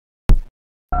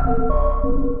My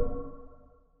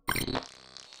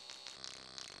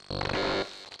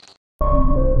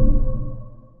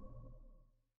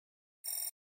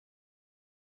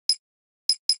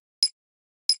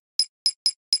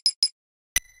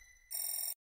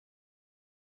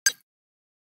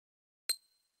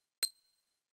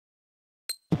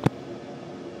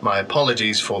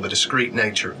apologies for the discreet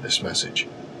nature of this message.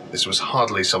 This was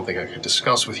hardly something I could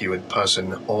discuss with you in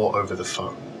person or over the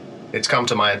phone. It's come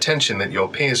to my attention that your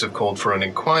peers have called for an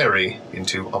inquiry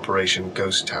into Operation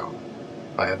Ghost Town.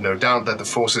 I have no doubt that the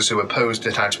forces who oppose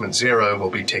Detachment Zero will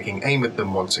be taking aim at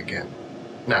them once again.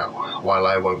 Now, while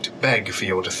I won't beg for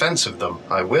your defense of them,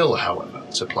 I will, however,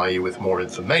 supply you with more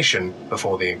information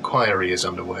before the inquiry is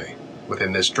underway.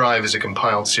 Within this drive is a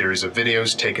compiled series of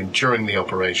videos taken during the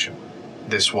operation.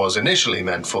 This was initially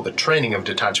meant for the training of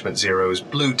Detachment Zero's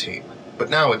Blue Team, but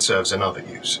now it serves another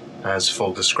use. As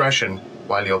full discretion,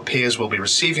 while your peers will be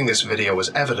receiving this video as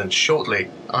evidence shortly,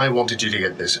 I wanted you to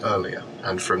get this earlier,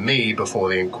 and from me before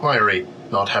the inquiry,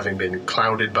 not having been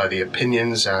clouded by the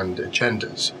opinions and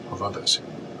agendas of others.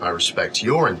 I respect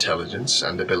your intelligence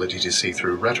and ability to see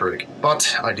through rhetoric,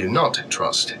 but I do not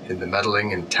trust in the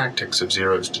meddling and tactics of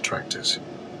Zero's detractors.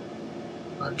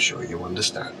 I'm sure you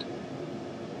understand.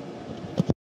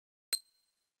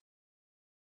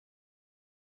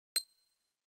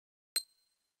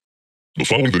 The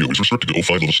following video is restricted to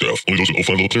O5 level staff. Only those in O5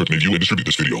 level clerics may view and distribute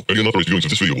this video. Any unauthorized viewings of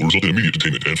this video will result in immediate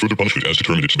detainment and further punishment as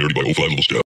determined in severity by O5 level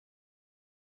staff.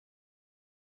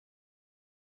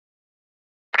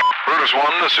 Rooters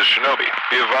 1, this is Shinobi.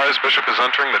 Be advised, Bishop is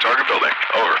entering the target building.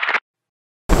 Over.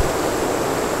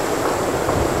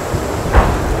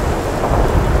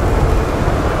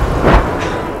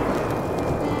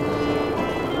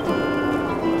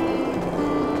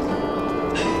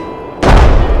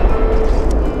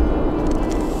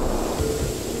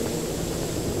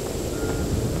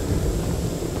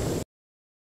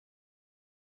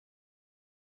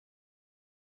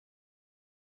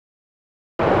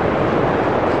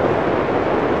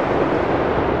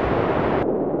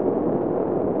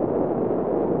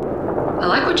 I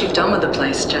like what you've done with the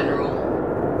place, General.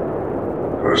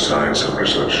 For science and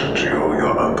research NGO,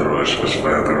 your entourage was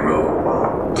rather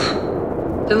relevant.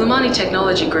 The Lumani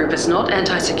Technology Group is not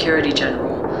anti-security,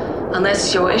 General,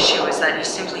 unless your issue is that you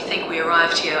simply think we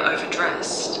arrived here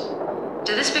overdressed.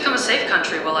 Did this become a safe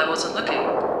country while I wasn't looking?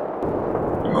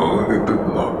 No, it did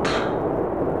not.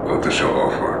 What is your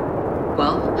offer?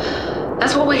 Well,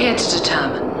 that's what we're here to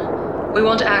determine. We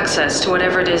want access to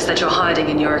whatever it is that you're hiding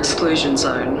in your exclusion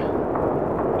zone.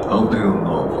 How do you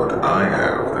know what I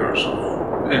have there is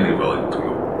of any value to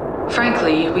you?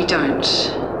 Frankly, we don't.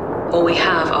 All we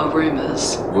have are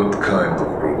rumors. What kind of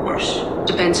rumors?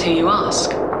 Depends who you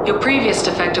ask. Your previous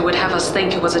defector would have us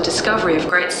think it was a discovery of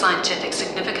great scientific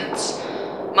significance.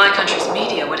 My country's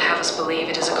media would have us believe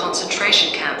it is a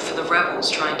concentration camp for the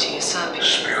rebels trying to usurp you.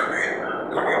 Spare me.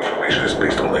 Your information is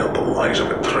based only on the lies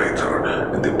of a traitor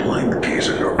and the blind gaze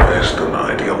of your Western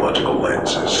ideological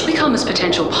lenses. We come as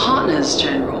potential partners,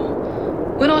 General.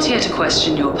 We're not here to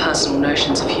question your personal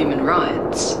notions of human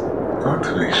rights. What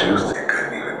makes you think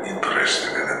I'm even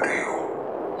interested in a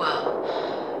deal?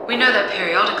 Well, we know that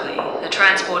periodically, a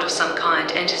transport of some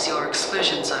kind enters your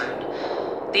exclusion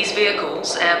zone. These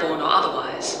vehicles, airborne or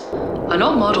otherwise, are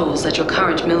not models that your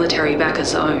current military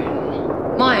backers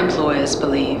own. My employers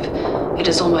believe it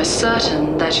is almost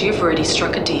certain that you've already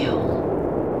struck a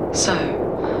deal. So,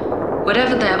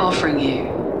 whatever they're offering you,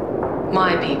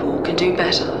 my people can do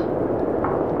better.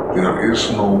 There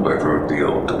is no better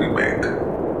deal to be made.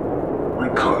 My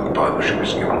current partnership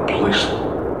is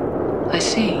irreplaceable. I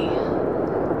see.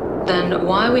 Then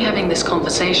why are we having this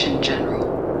conversation,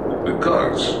 General?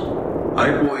 Because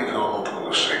I believe you're not who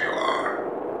you say you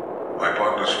are. My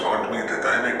partners warned me that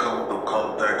I may come into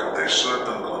contact with a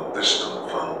certain clandestine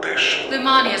foundation.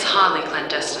 Lumani is hardly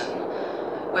clandestine.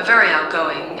 We're very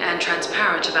outgoing and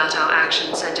transparent about our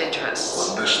actions and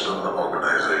interests. Clandestine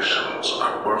organizations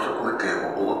are perfectly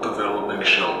capable of developing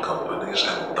shell companies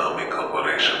and dummy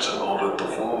corporations in order to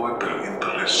forward their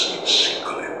interests in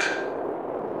secret.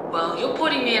 Well, you're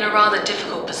putting me in a rather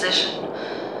difficult position.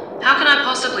 How can I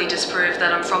possibly disprove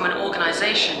that I'm from an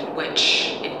organization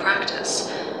which, in practice,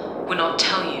 would not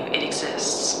tell you it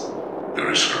exists? The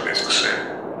risk remains the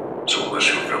same. So unless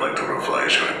you're willing to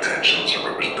revise your intentions and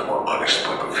represent a more honest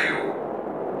point of view,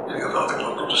 we have nothing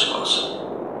more to discuss.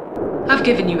 I've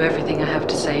given you everything I have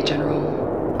to say,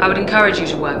 General. I would encourage you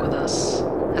to work with us.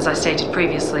 As I stated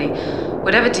previously,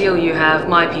 whatever deal you have,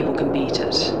 my people can beat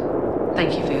it.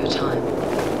 Thank you for your time.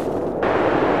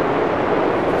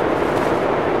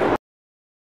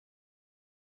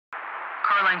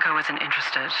 Korolenko isn't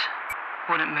interested.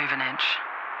 Wouldn't move an inch.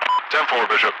 10-4,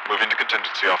 Bishop. Moving to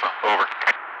contingency Alpha. Over.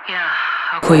 Yeah,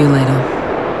 I'll call you later.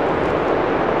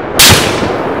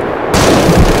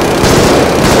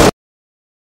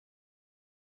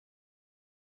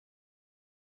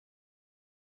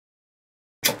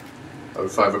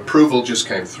 O5 approval just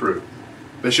came through.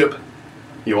 Bishop,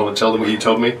 you want to tell them what you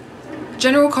told me?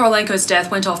 General Korolenko's death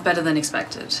went off better than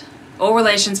expected. All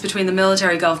relations between the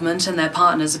military government and their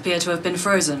partners appear to have been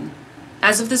frozen.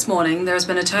 As of this morning, there has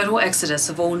been a total exodus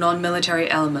of all non-military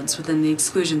elements within the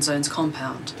exclusion zone's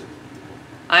compound.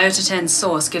 Iota 10's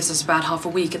source gives us about half a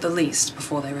week at the least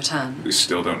before they return. We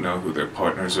still don't know who their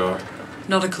partners are.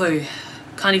 Not a clue.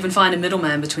 Can't even find a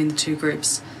middleman between the two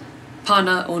groups.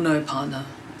 Partner or no partner.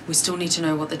 We still need to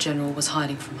know what the General was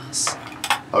hiding from us.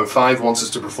 O5 wants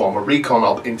us to perform a recon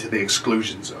op into the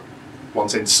exclusion zone.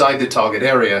 Once inside the target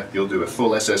area, you'll do a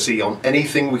full SSE on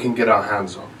anything we can get our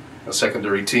hands on. A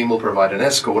secondary team will provide an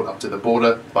escort up to the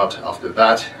border, but after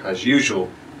that, as usual,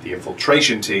 the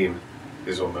infiltration team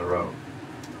is on their own.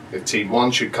 If Team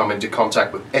 1 should come into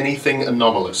contact with anything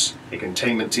anomalous, a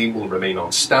containment team will remain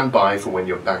on standby for when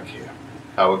you're back here.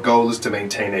 Our goal is to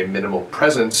maintain a minimal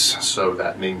presence, so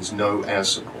that means no air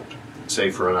support,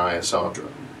 save for an ISR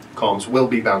drone. Comms will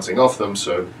be bouncing off them,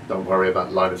 so don't worry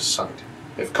about line of sight.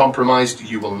 If compromised,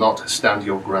 you will not stand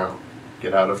your ground.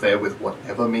 Get out of there with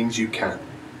whatever means you can.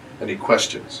 Any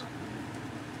questions?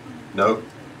 No?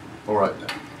 Alright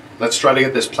then. Let's try to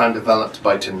get this plan developed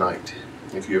by tonight.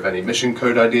 If you have any mission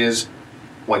code ideas,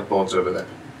 whiteboard's over there.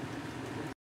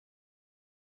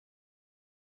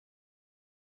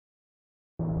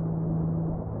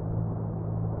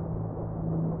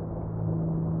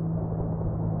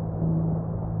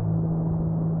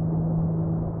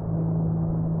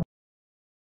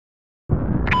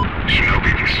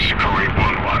 Shinobi, this is Sakari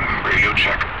 1-1. Radio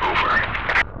check. Over.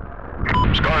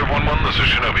 Sakari 1-1, this is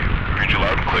Shinobi. Read you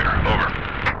loud and clear. Over.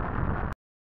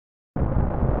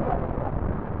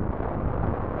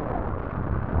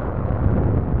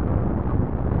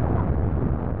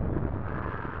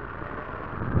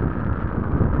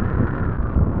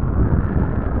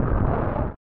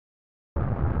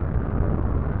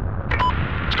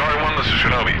 Sakari 1, this is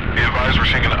Shinobi. Be advised we're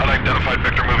seeing an unidentified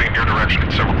victor moving in your direction.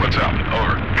 It's several clips out.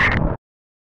 Over.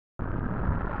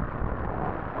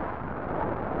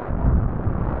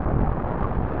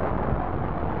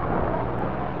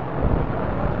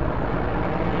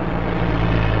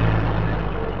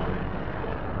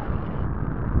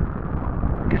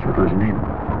 Guess what goes in?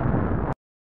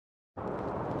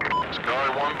 Sky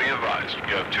 1, be advised.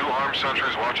 You have 2 armed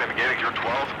sentries watching the gate at your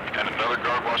 12th, and another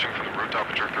guard watching from the rooftop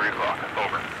at your 3 o'clock.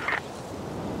 Over.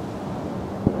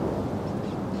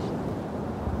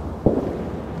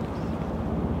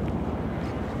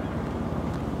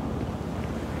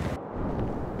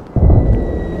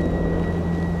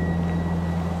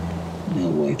 Now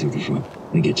way through the front.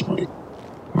 We get spotted.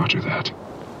 Roger that.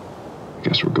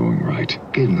 Guess we're going right.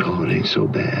 Getting caught ain't so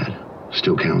bad.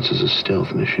 Still counts as a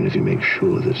stealth mission if you make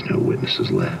sure there's no witnesses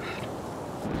left.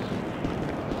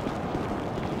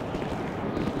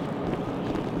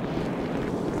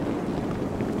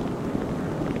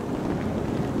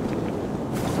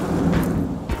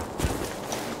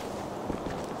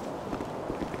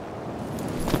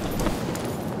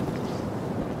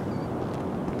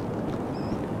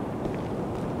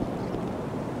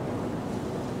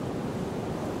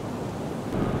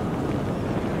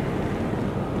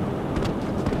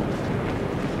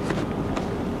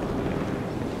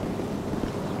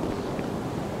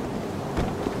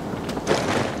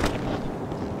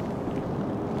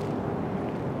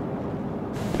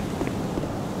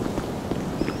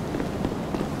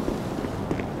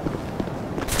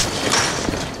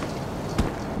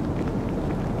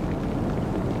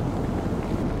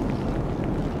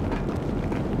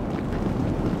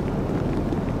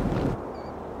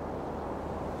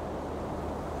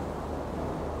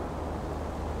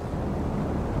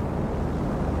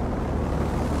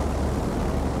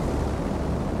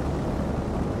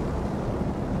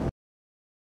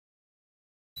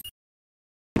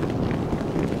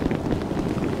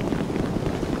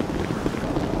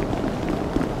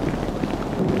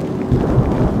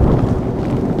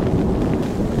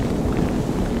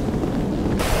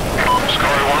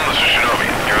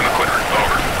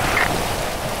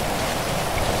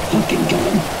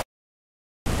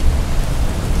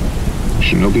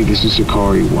 Shinobi, this is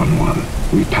Sakari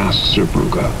 1-1. We passed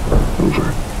Serproga.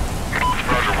 Over.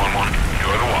 Roger 1-1.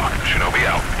 Enjoy the walk. Shinobi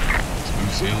out.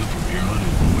 Smooth sailing from here on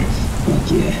in, boys.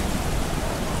 Fuck yeah.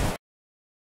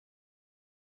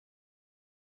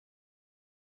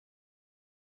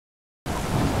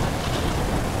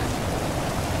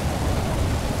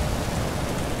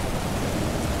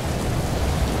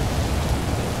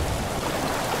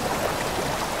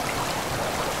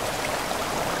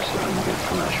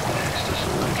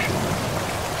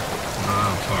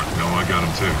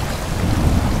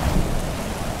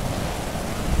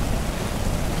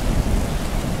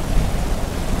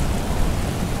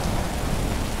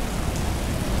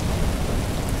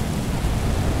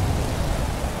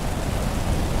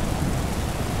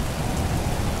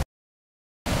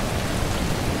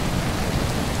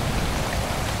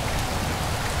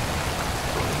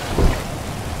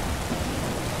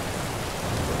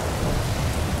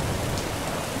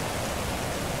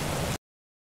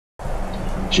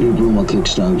 Should've brought my cook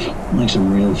stove. Make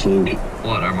some real food.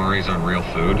 What, our Murray's on real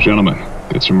food? Gentlemen,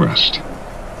 get some rest.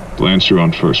 Lance, you're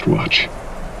on first watch.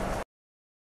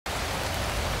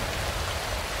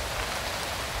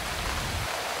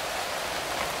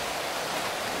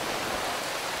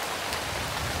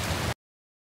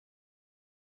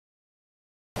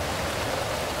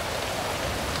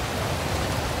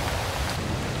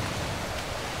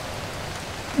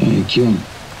 Hey, Kyoun.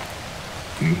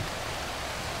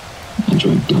 I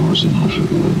drank doors in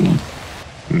Africa again.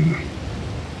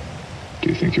 Do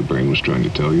you think your brain was trying to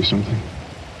tell you something?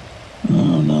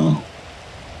 Oh, no.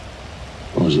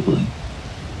 Possibly.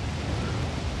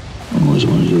 I always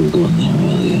wanted to have gotten there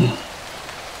earlier.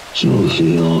 So it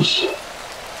feels.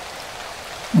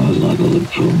 I was like all the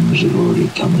problems have already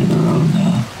come in their own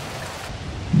now.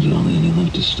 There's only any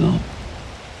left to stop.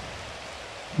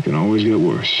 It can always get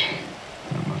worse.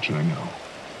 That much I know.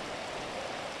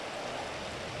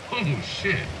 Oh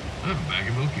shit, I have a bag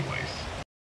of Milky Ways.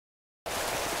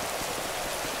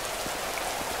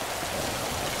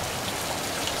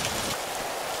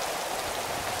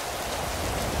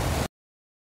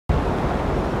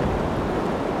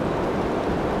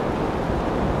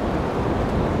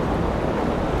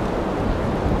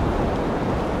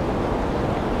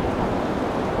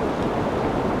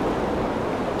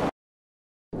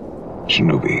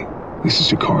 Shinobi, this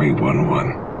is Ikari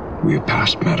 1-1. We have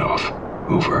passed Medoff.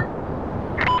 Over.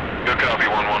 Good copy,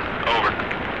 1-1.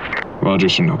 Over. Roger,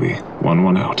 Shinobi.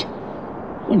 1-1 out.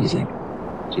 What do you think?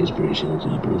 She's pretty sure it's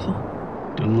not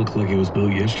profile. Doesn't look like it was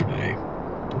built yesterday.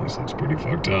 Place looks pretty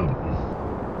fucked up.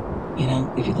 You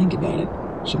know, if you think about it,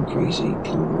 some crazy,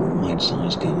 Cold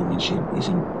mite-sized government shit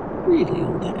isn't really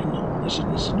all that anomalous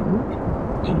in this group.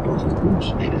 Kind of both, of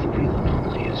course. Maybe the real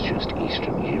anomaly is just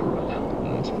Eastern Europe.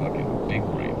 That's fucking big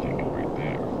brain thinking right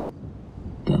there.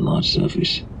 That large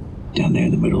surface, down there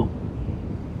in the middle.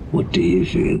 What do you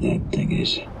figure that thing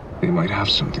is? They might have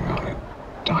something on it.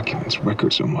 Documents,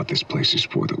 records on what this place is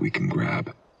for that we can grab.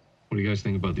 What do you guys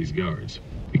think about these guards?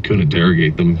 We could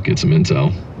interrogate them, get some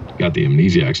intel. Got the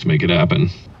amnesiacs to make it happen.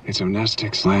 It's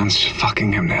amnestics, Lance.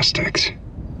 Fucking amnestics.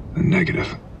 The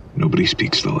negative. Nobody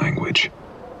speaks the language.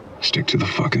 Stick to the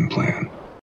fucking plan.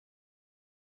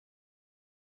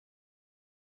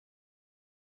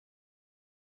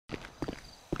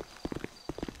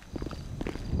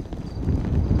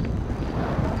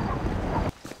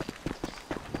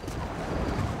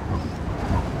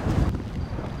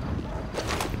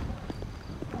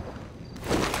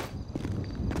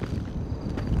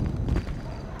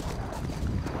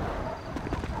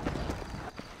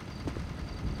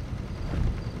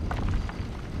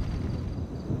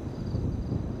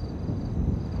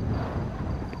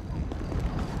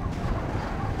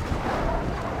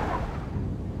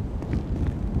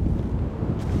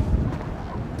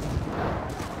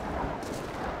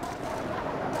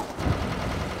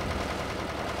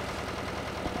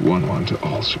 One to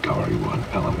all Sakari 1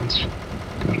 elements.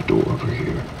 Got a door over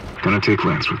here. Gonna take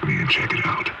Lance with me and check it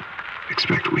out.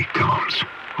 Expect weak comms.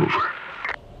 Over.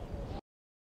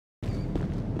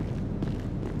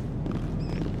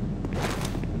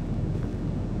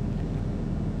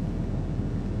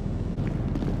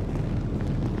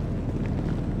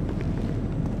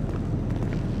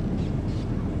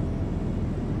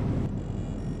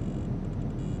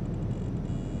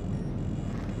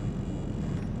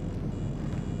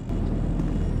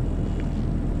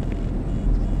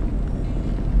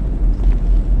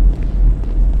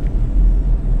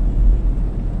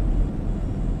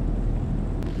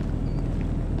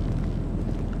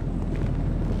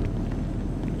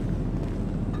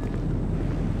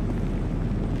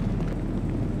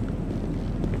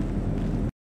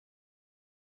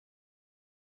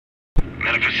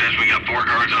 Manifest says we got 4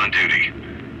 guards on duty.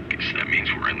 Guess that means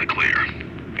we're in the clear.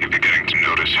 You beginning to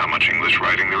notice how much English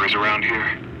writing there is around here?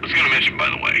 I was gonna mention, by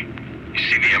the way, you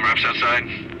see the MRFs outside?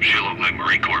 She look like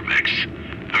Marine Corps mix.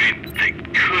 I mean, they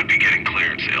could be getting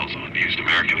clearance sales on used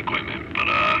American equipment, but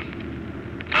I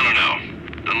don't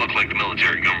know. Doesn't look like the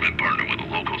military government partnered with the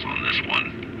locals on this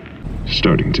one.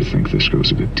 Starting to think this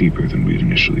goes a bit deeper than we'd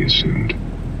initially assumed.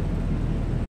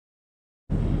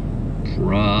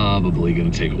 Probably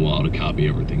gonna take a while to copy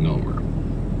everything over.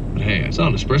 But hey, I saw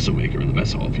an espresso maker in the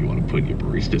mess hall if you want to put your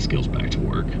barista skills back to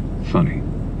work. Funny.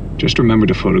 Just remember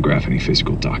to photograph any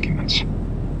physical documents.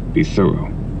 Be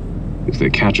thorough. If they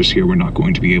catch us here, we're not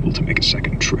going to be able to make a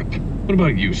second trip. What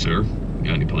about you, sir?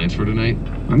 Got any plans for tonight?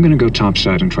 I'm gonna go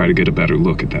topside and try to get a better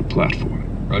look at that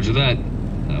platform. Roger that.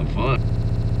 Have fun.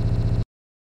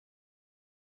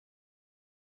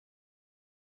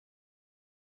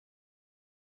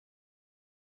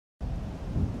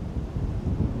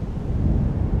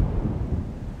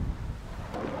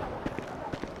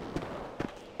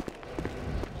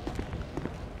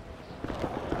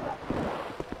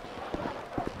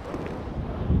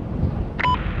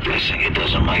 It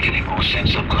doesn't make any more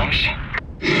sense up close.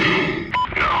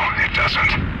 No, it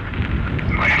doesn't.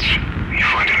 Lance, you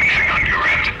find anything on your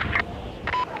end?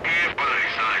 Can't find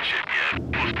any side shit yet.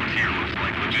 Most of here looks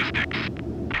like logistics.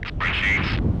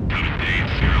 Spreadsheets, total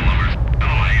dates, serial numbers. I don't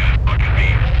know how you guys fucking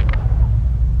mean.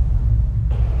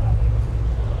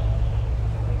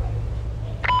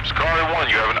 Skari-1,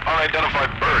 you have an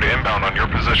unidentified bird inbound on your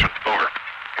position. Over.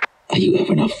 Are you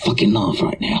having a fucking laugh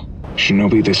right now?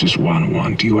 Shinobi, this is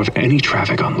 1-1. Do you have any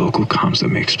traffic on local comms that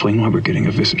may explain why we're getting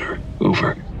a visitor?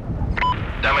 Over.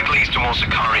 Damocles to more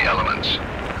Sakari elements.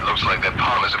 It looks like their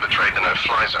partners have betrayed the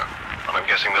no-fly zone, and I'm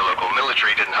guessing the local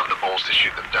military didn't have the balls to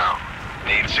shoot them down.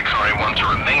 Need Sakari-1 to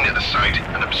remain at the site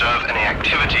and observe any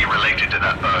activity related to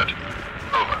that bird.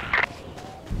 Over.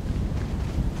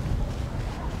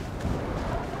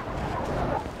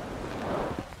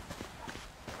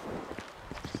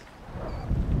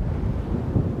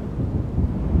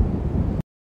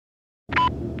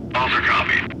 Alpha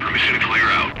copy. Permission to clear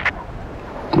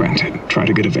out. Granted. Try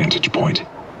to get a vantage point.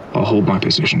 I'll hold my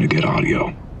position to get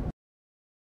audio.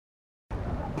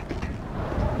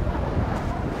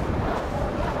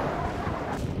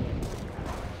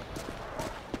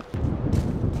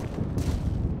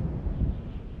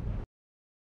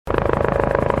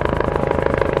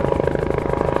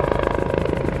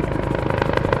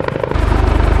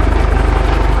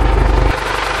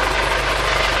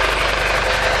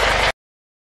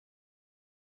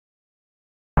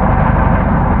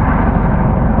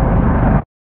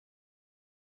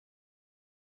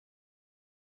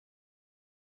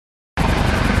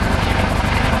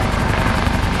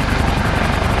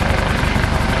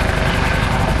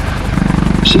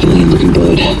 Civilian-looking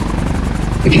bird.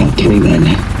 I count 3 men,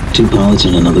 2 pilots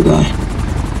and another guy.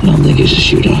 I don't think he's a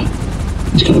shooter.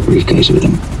 He's got a briefcase with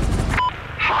him.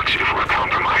 Fox, if we're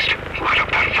compromised, light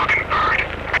up that fucking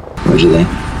bird. Roger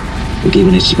that. We're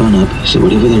keeping it spun up, so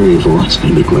whatever they're here for, it's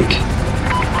gonna be quick.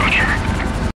 Roger.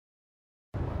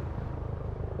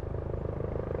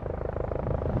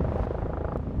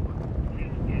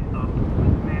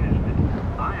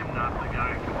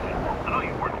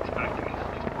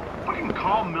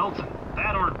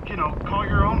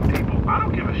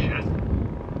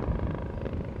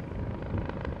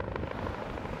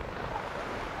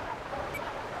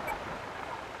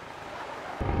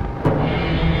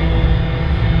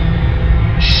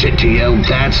 CTO,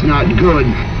 that's not good.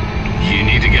 You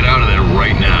need to get out of there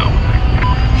right now.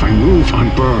 If I move, I'm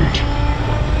burned.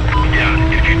 Yeah,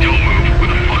 if you don't move, who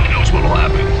the fuck knows what'll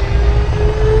happen?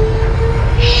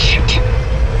 Shit.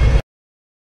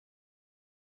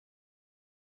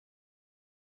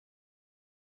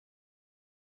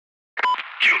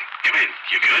 Kyoun, come in.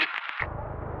 You good?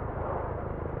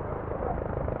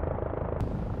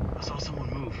 I saw someone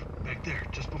move back there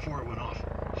just before it went off.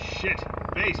 Shit.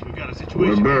 Base, we've got a situation.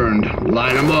 We're burned.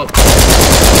 Light them up.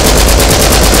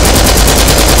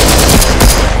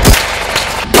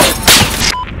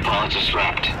 Pilots are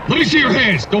strapped. Let me see your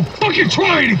hands! Don't fucking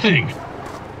try anything!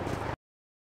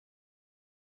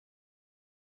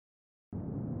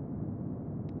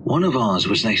 One of ours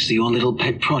was next to your little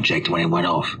pet project when it went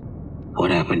off. What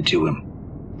happened to him?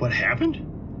 What happened?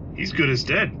 He's good as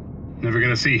dead. Never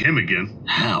gonna see him again.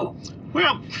 How?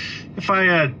 Well, if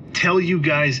I tell you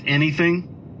guys anything,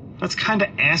 that's kind of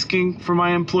asking for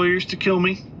my employers to kill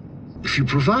me. If you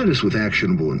provide us with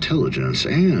actionable intelligence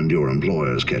and your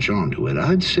employers catch on to it,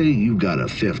 I'd say you've got a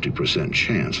 50%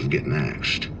 chance of getting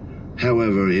axed.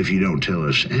 However, if you don't tell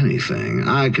us anything,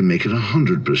 I can make it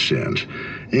 100%.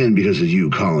 And because of you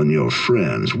calling your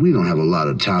friends, we don't have a lot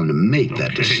of time to make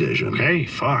that decision. Okay,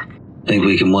 fuck. Think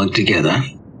we can work together?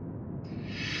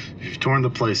 If you've torn the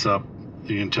place up,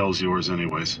 the intel's yours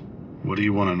anyways. What do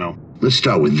you want to know? Let's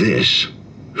start with this.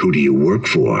 Who do you work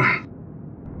for?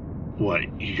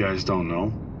 What, you guys don't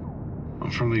know?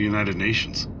 I'm from the United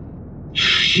Nations.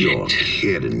 You're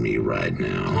kidding me right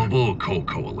now. Global Occult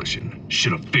Coalition.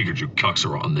 Should have figured you cucks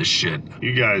are on this shit.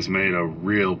 You guys made a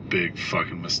real big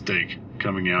fucking mistake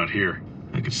coming out here.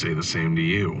 I could say the same to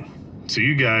you. So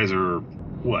you guys are,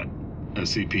 what,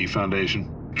 SCP Foundation?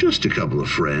 Just a couple of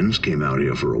friends came out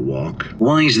here for a walk.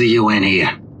 Why is the UN here?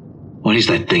 What is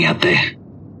that thing out there?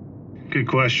 Good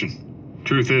question.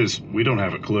 Truth is, we don't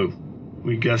have a clue.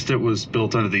 We guessed it was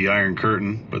built under the Iron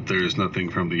Curtain, but there's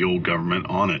nothing from the old government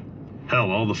on it.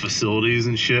 Hell, all the facilities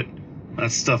and shit,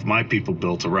 that's stuff my people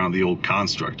built around the old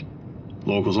construct.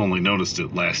 Locals only noticed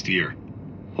it last year.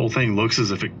 Whole thing looks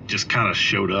as if it just kind of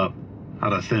showed up,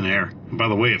 out of thin air. And by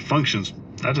the way it functions,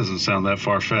 that doesn't sound that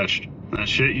far-fetched. That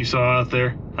shit you saw out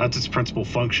there, that's its principal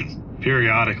function.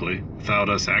 Periodically, without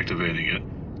us activating it,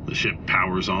 the ship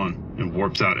powers on and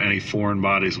warps out any foreign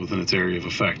bodies within its area of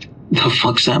effect. The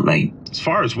fuck's that mean? As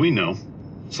far as we know,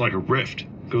 it's like a rift.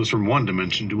 It goes from one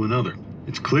dimension to another.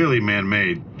 It's clearly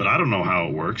man-made, but I don't know how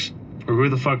it works, or who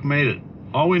the fuck made it.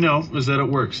 All we know is that it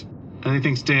works.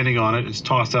 Anything standing on it is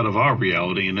tossed out of our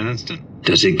reality in an instant.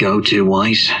 Does it go 2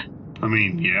 ways? I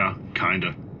mean, yeah,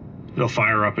 kinda. It'll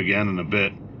fire up again in a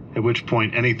bit, at which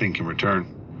point anything can return.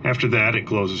 After that, it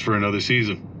closes for another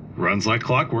season. Runs like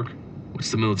clockwork.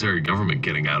 What's the military government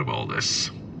getting out of all this?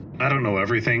 I don't know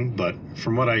everything, but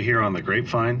from what I hear on the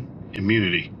grapevine,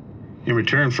 immunity. In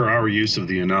return for our use of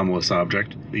the anomalous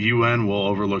object, the UN will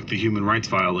overlook the human rights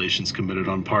violations committed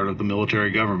on part of the military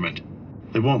government.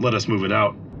 They won't let us move it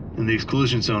out, and the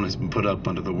exclusion zone has been put up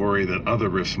under the worry that other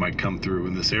rifts might come through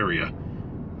in this area.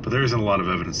 But there isn't a lot of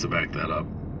evidence to back that up.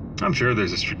 I'm sure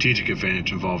there's a strategic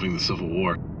advantage involving the Civil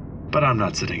War, but I'm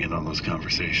not sitting in on those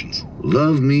conversations.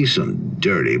 Love me some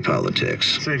dirty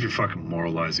politics. Save your fucking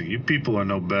moralizing. You people are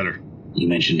no better. You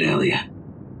mentioned earlier,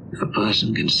 if a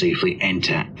person can safely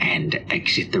enter and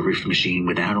exit the rift machine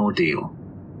without ordeal,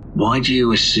 why do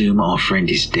you assume our friend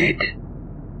is dead?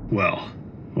 Well,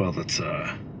 that's,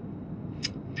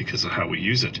 because of how we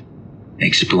use it.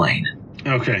 Explain.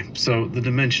 Okay, so the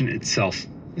dimension itself,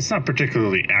 it's not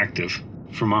particularly active.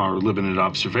 From our limited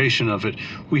observation of it,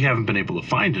 we haven't been able to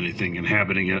find anything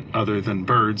inhabiting it other than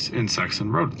birds, insects,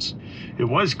 and rodents. It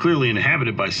was clearly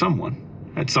inhabited by someone,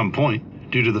 at some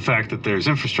point, due to the fact that there's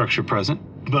infrastructure present,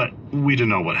 but we don't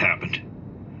know what happened.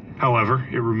 However,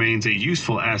 it remains a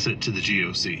useful asset to the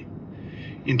GOC.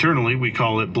 Internally, we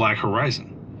call it Black Horizon.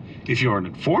 If you're an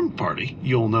informed party,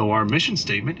 you'll know our mission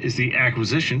statement is the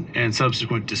acquisition and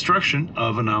subsequent destruction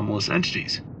of anomalous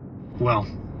entities. Well,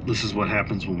 this is what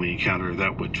happens when we encounter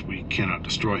that which we cannot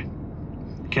destroy.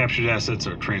 Captured assets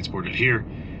are transported here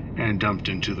and dumped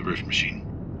into the rift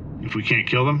machine. If we can't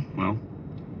kill them, well,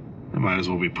 they might as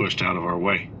well be pushed out of our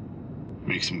way.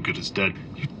 Makes them good as dead.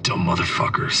 You dumb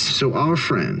motherfuckers. So our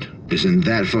friend is in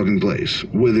that fucking place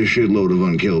with a shitload of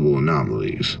unkillable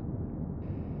anomalies.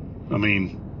 I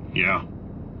mean, yeah,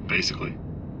 basically.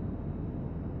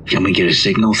 Can we get a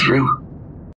signal through?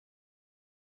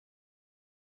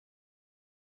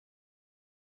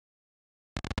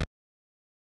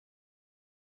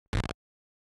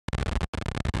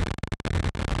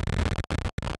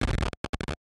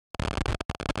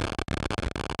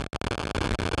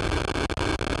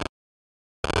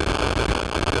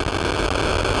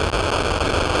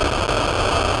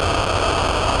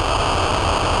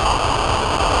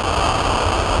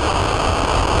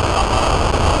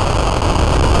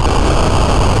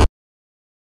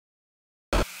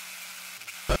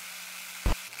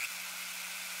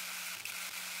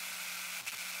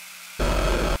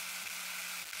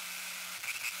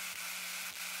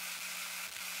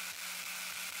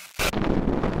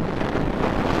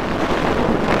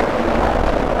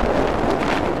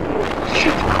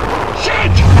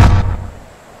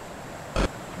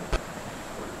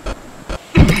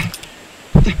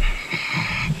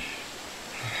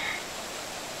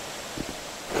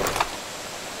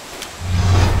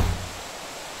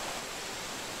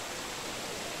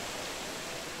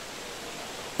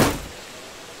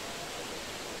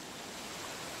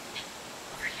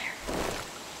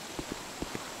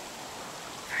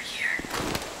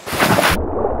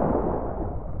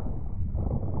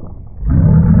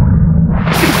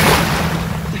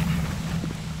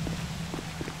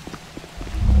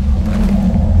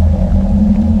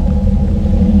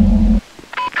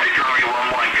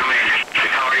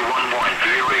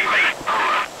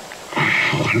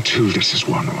 This is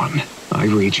 1-1. I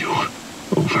read you.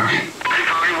 Over.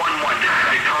 Atari 1-1, this is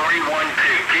Atari 1-2.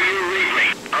 Do you read me?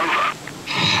 Over.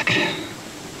 Fuck.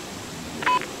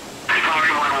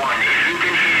 Atari 1-1, if you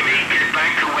can hear me, get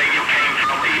back to where you came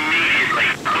from immediately.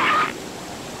 Over.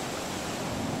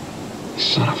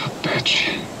 Son of a bitch.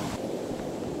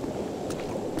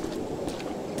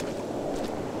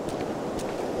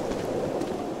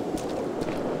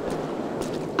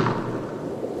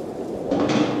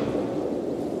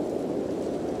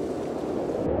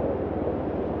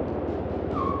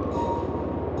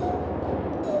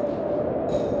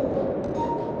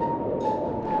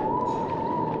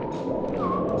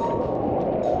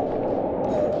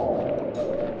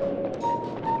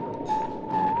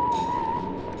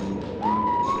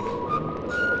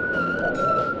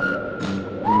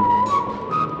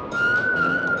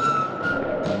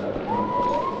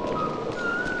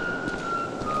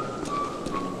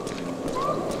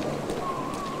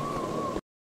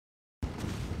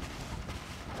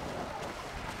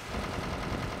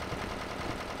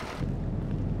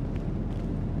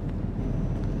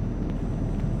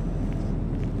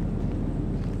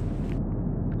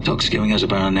 Doc's giving us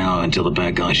about an hour until the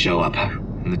bad guys show up.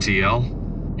 And the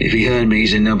TL? If he heard me,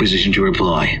 he's in no position to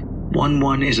reply.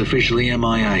 1-1 is officially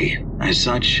MIA. As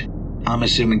such, I'm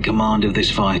assuming command of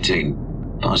this fire team.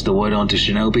 Pass the word on to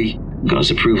Shinobi. Got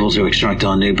his approval to extract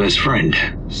our new best friend.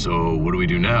 So, what do we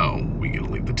do now? We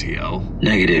gonna leave the TL?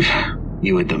 Negative.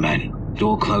 You with the men.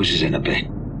 Door closes in a bit.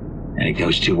 And it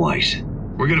goes 2 ways.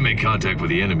 We're gonna make contact with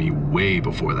the enemy way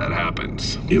before that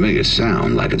happens. You make it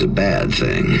sound like it's a bad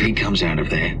thing. If he comes out of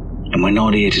there, and we're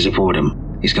not here to support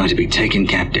him, he's going to be taken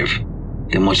captive.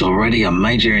 Then what's already a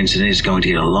major incident is going to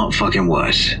get a lot fucking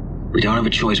worse. We don't have a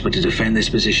choice but to defend this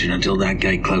position until that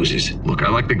gate closes. Look, I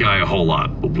like the guy a whole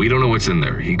lot, but we don't know what's in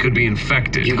there. He could be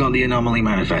infected. You got the anomaly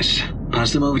manifest.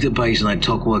 Pass them over to base and let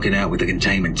Talk work it out with the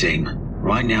containment team.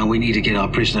 Right now, we need to get our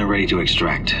prisoner ready to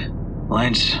extract.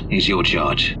 Lance, it's your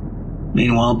charge.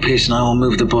 Meanwhile, Pearce and I will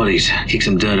move the bodies, kick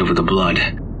some dirt over the blood,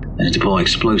 and deploy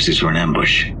explosives for an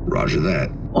ambush. Roger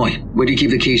that. Oi, where do you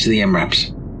keep the keys to the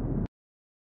MRAPs?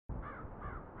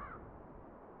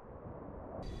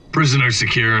 Prisoner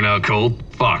secure and out cold.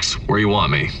 Fox, where you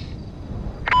want me?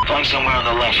 Find somewhere on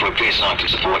the left where Pearce and I can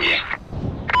support you.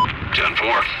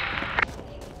 10-4.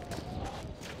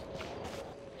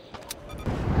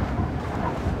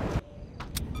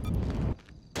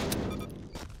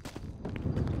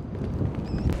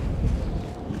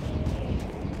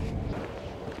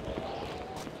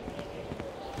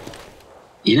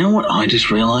 You know what I just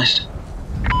realized?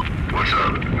 What's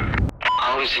up?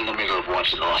 I was in the middle of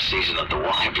watching the last season of The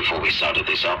Wire before we started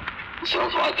this up. So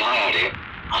if I die out here,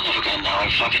 I'm never gonna know how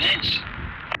it fucking ends.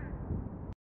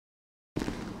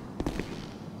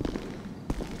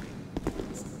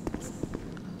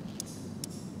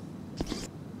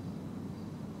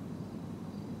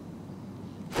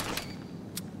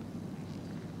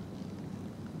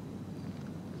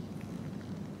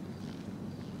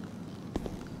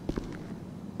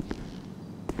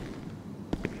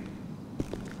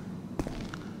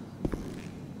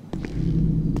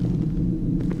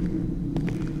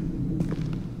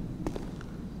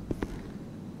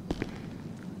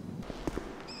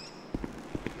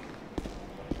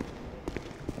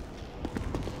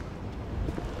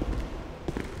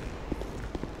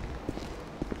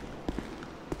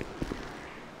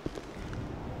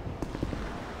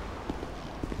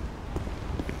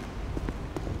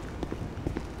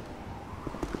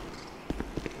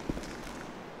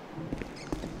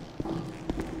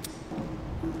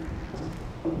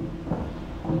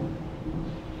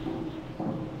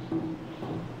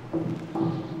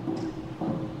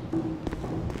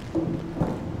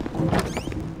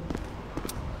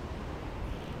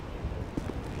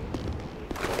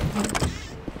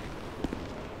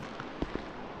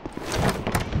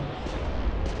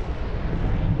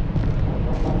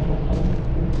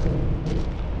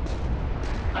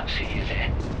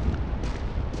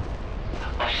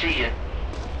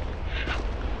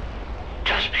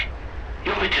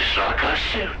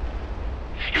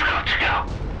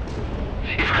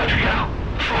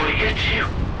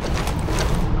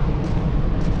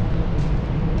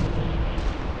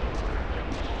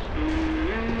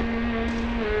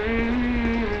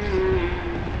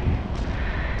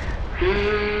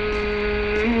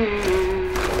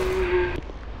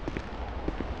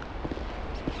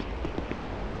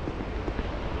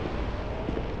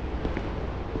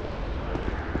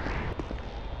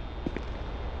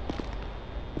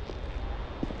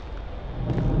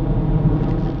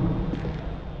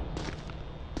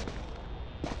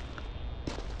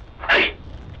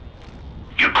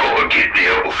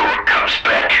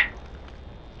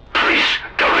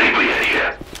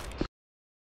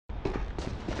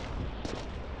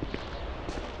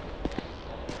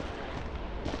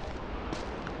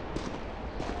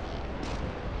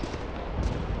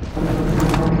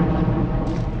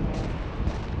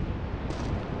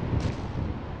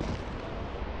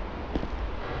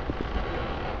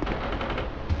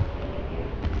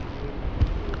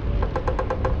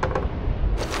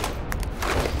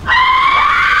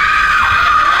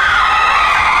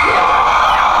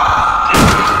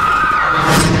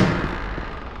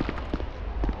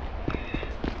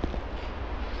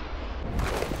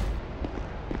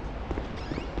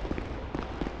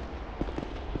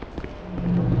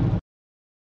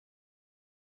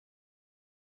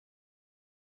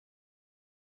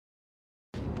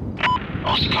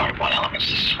 Oscar, 1 elements,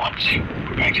 this is 1-2.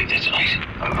 Preparing to detonate.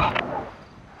 Over.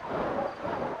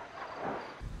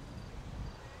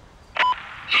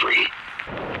 3,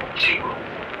 2,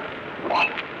 1.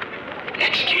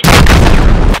 Execute.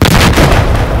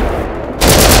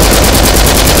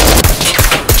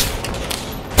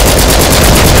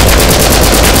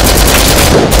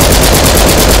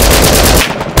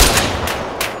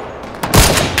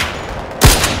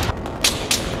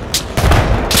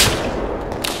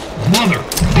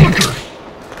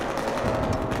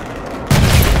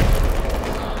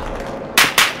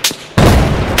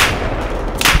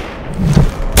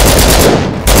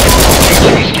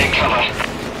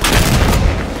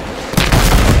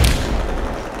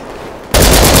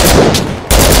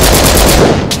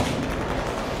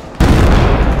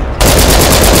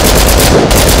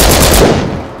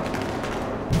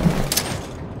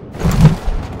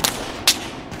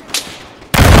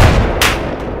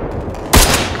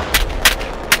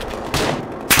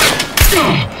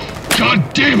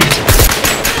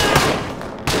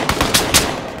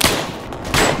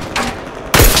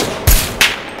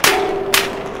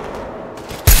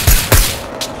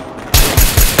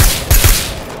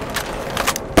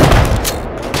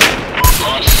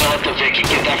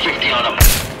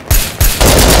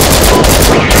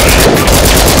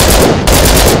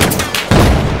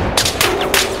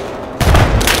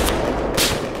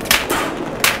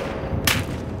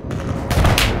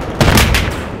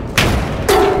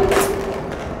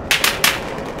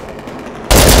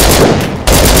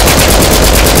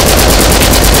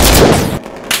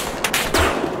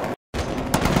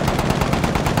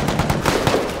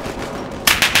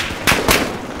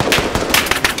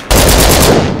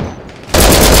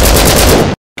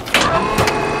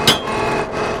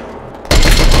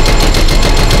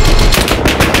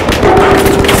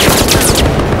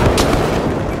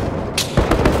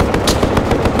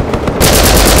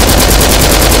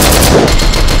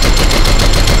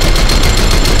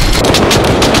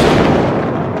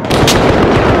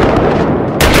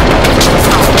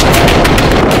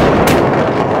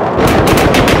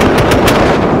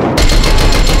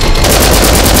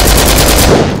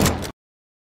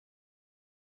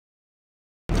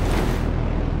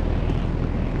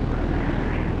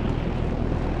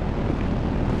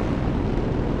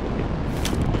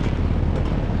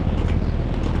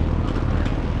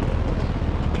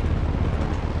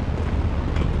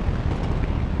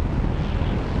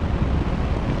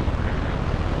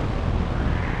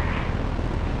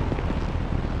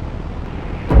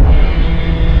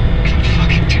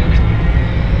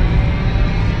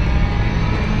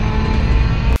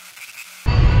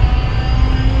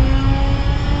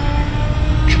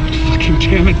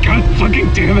 damn it, god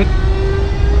fucking damn it!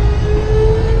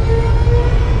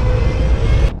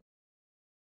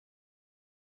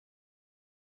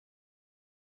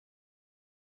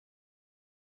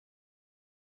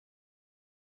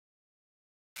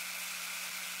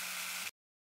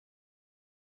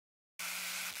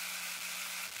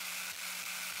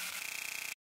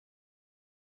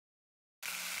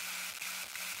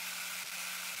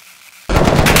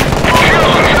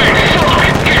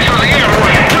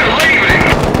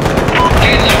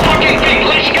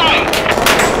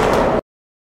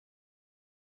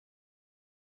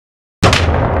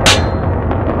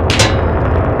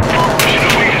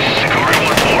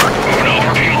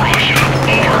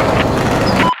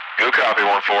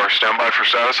 Stand by for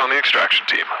status on the extraction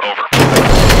team. Over.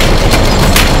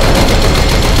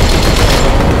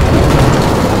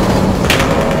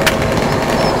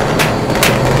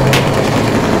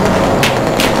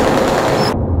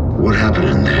 What happened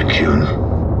in there,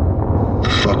 Kyoun? The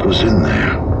fuck was in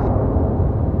there?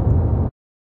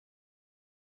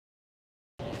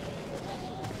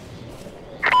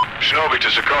 Shinobi to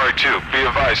Zakari 2. Be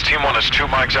advised, Team 1 is 2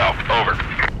 mics out. Over.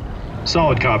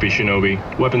 Solid copy, Shinobi.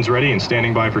 Weapons ready and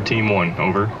standing by for Team 1.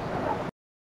 Over.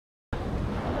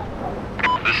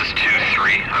 This is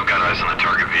 2-3. I've got eyes on the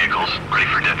target vehicles. Ready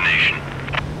for detonation.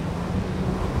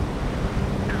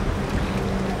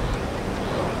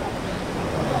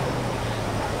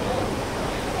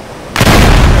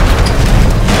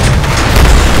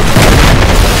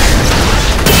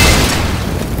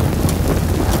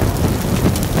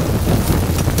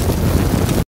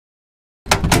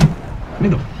 Get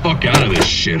the fuck out of this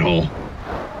shithole.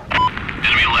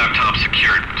 Enemy laptop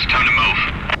secured. It's time to move.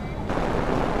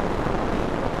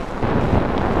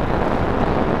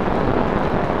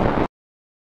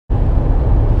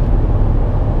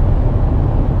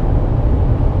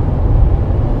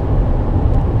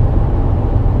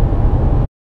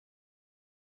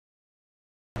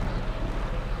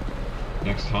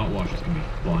 Next hot wash is gonna be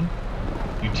fun.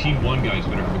 You Team 1 guys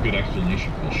better have a good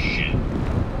explanation for this shit.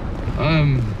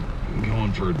 I'm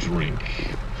going for a drink,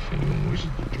 if anyone wishes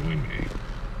to join me.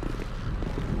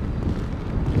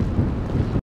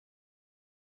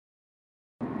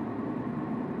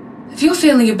 If you're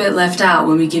feeling a bit left out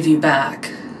when we give you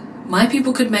back, my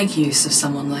people could make use of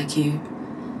someone like you.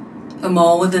 A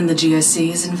mole within the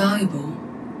GOC is invaluable.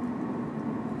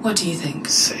 What do you think?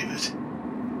 Save it.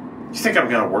 You think I'm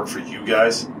gonna work for you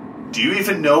guys? Do you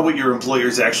even know what your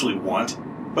employers actually want?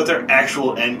 What their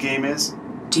actual endgame is?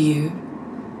 Do you?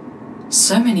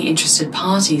 So many interested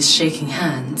parties shaking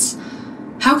hands.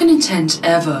 How can intent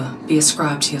ever be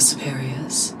ascribed to your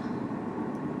superiors?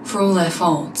 For all their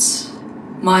faults,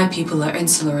 my people are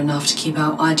insular enough to keep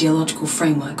our ideological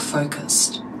framework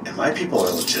focused. And my people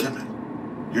are legitimate.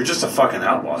 You're just a fucking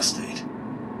outlaw state.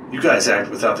 You guys act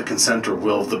without the consent or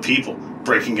will of the people,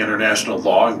 breaking international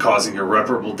law and causing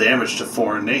irreparable damage to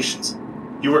foreign nations.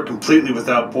 You are completely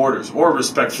without borders or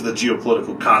respect for the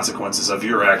geopolitical consequences of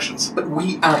your actions. But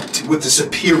we act with the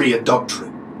superior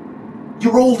doctrine.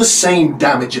 You're all the same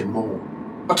damage and more,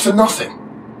 but for nothing.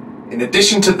 In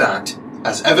addition to that,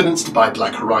 as evidenced by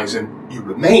Black Horizon, you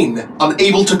remain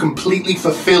unable to completely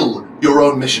fulfill your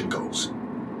own mission goals.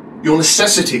 Your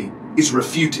necessity is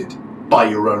refuted by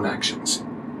your own actions.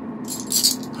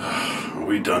 Are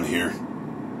we done here?